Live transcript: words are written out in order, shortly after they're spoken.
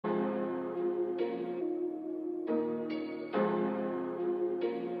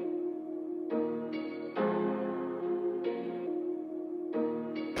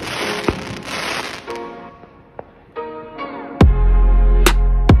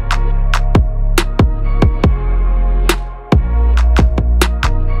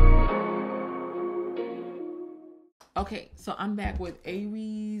I'm back with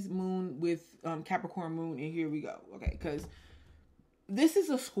Aries moon with Capricorn moon, and here we go. Okay, because this is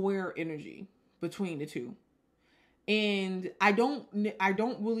a square energy between the two, and I don't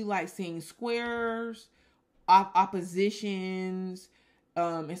really like seeing squares, oppositions,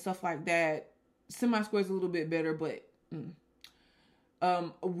 and stuff like that. Semi squares a little bit better, but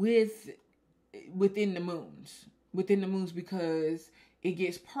within the moons because it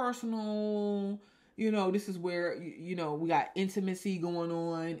gets personal. This is where we got intimacy going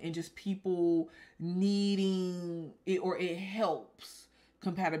on, and just people needing it, or it helps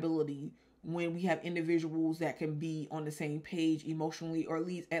compatibility when we have individuals that can be on the same page emotionally, or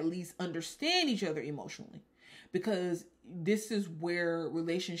at least understand each other emotionally, because this is where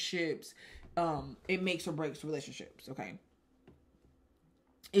relationships, it makes or breaks relationships. Okay,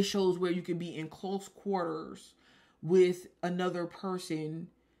 it shows where you can be in close quarters with another person,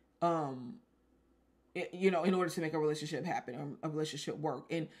 in order to make a relationship happen, or a relationship work.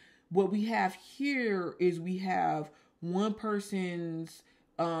 And what we have here is we have one person's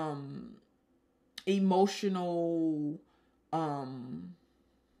emotional,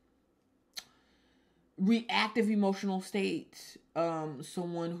 reactive emotional state,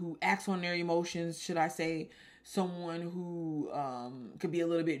 someone who acts on their emotions, should I say, someone who could be a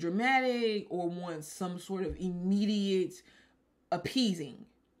little bit dramatic or wants some sort of immediate appeasing,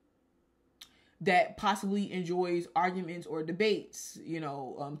 that possibly enjoys arguments or debates,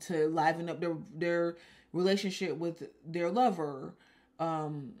 to liven up their relationship with their lover,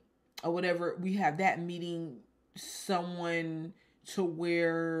 or whatever. We have that meeting someone to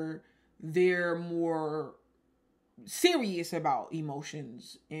where they're more serious about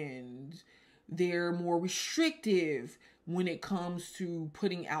emotions, and they're more restrictive when it comes to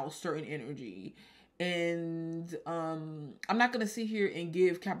putting out certain energy. And I'm not going to sit here and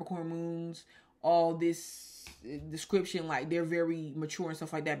give Capricorn moons all this description like they're very mature and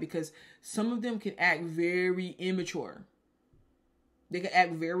stuff like that, because some of them can act very immature. They can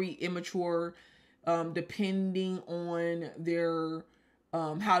act very immature, depending on their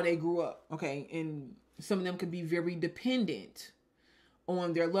how they grew up. Okay, and some of them can be very dependent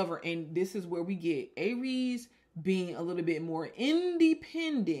on their lover, and this is where we get Aries being a little bit more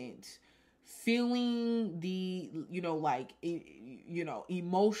independent, feeling the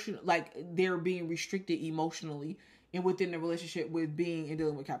emotion, like they're being restricted emotionally and within the relationship with being and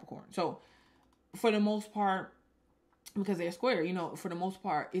dealing with Capricorn. So for the most part, because they're square, for the most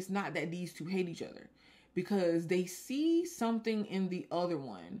part, it's not that these two hate each other, because they see something in the other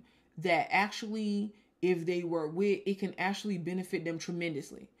one that actually, if they were with, it can actually benefit them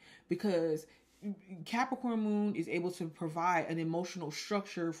tremendously, because Capricorn moon is able to provide an emotional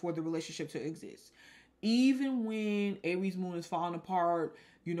structure for the relationship to exist. Even when Aries moon is falling apart,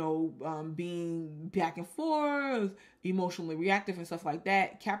 being back and forth, emotionally reactive and stuff like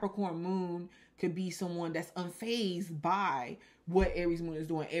that, Capricorn moon could be someone that's unfazed by what Aries moon is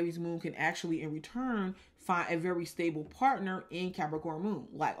doing. Aries moon can actually, in return, find a very stable partner in Capricorn moon.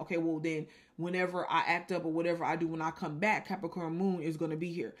 Like, okay, well then, whenever I act up or whatever I do when I come back, Capricorn moon is going to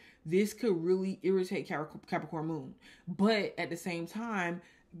be here. This could really irritate Capricorn moon. But at the same time,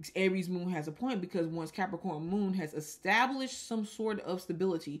 Aries moon has a point, because once Capricorn moon has established some sort of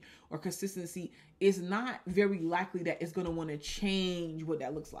stability or consistency, it's not very likely that it's going to want to change what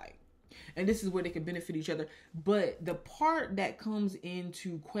that looks like. And this is where they can benefit each other. But the part that comes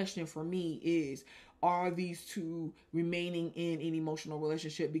into question for me is, are these two remaining in an emotional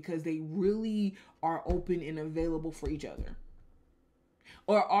relationship because they really are open and available for each other?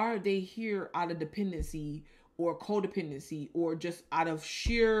 Or are they here out of dependency or codependency, or just out of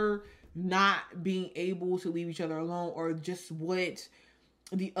sheer not being able to leave each other alone, or just what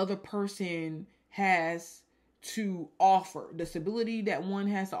the other person has to offer, the stability that one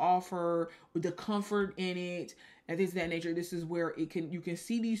has to offer, with the comfort in it, and things of that nature? This is where you can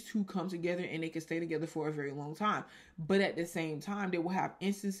see these two come together, and they can stay together for a very long time. But at the same time, they will have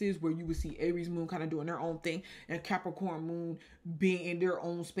instances where you will see Aries moon kind of doing their own thing, and Capricorn moon being in their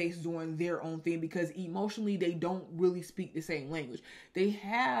own space doing their own thing, because emotionally they don't really speak the same language. They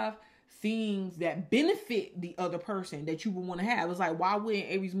have things that benefit the other person that you would want to have. It's like, why wouldn't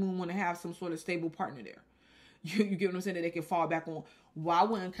Aries moon want to have some sort of stable partner there? You get what I'm saying? That they can fall back on. Why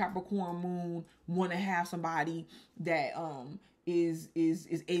wouldn't Capricorn moon want to have somebody that is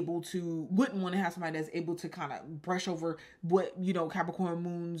able to, wouldn't want to have somebody that's able to kind of brush over what, Capricorn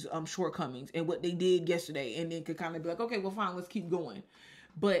moon's shortcomings and what they did yesterday, and then could kind of be like, okay, well fine, let's keep going.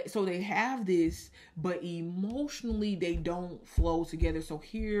 But so they have this, but emotionally they don't flow together. So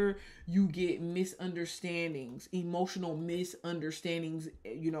here you get misunderstandings, emotional misunderstandings,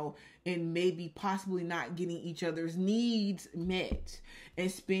 and maybe possibly not getting each other's needs met and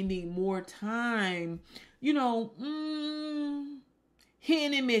spending more time,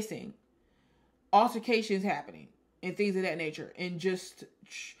 hitting and missing, altercations happening and things of that nature, and just,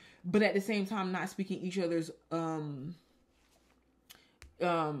 but at the same time not speaking each other's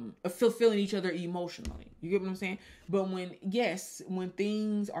fulfilling each other emotionally. You get what I'm saying? But when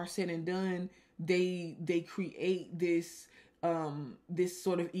things are said and done, they create this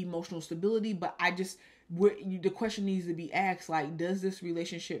sort of emotional stability. But the question needs to be asked, like, does this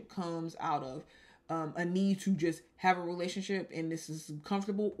relationship comes out of a need to just have a relationship and this is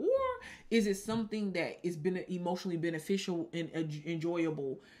comfortable, or is it something that is been emotionally beneficial and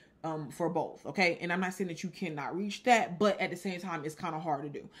enjoyable for both? Okay, and I'm not saying that you cannot reach that, but at the same time it's kind of hard to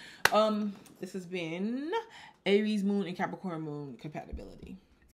do. This has been Aries moon and Capricorn moon compatibility.